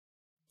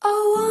I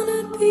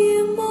wanna be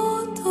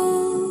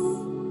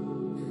immortal,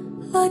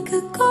 like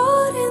a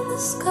god in the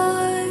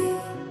sky.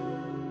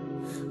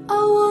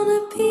 I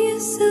wanna be a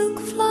silk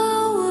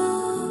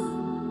flower,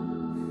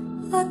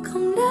 like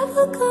I'm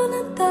never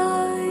gonna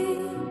die.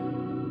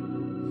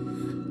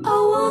 I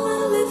wanna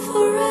live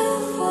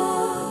forever,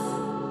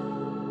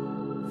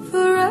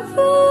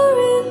 forever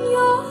in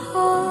your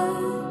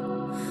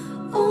heart.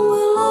 And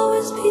we'll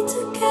always be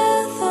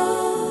together,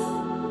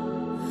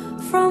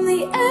 from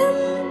the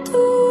end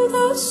to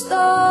the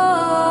start.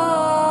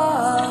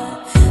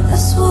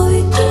 That's what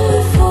we do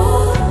it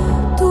for,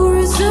 to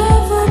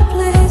reserve a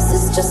place.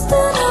 It's just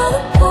an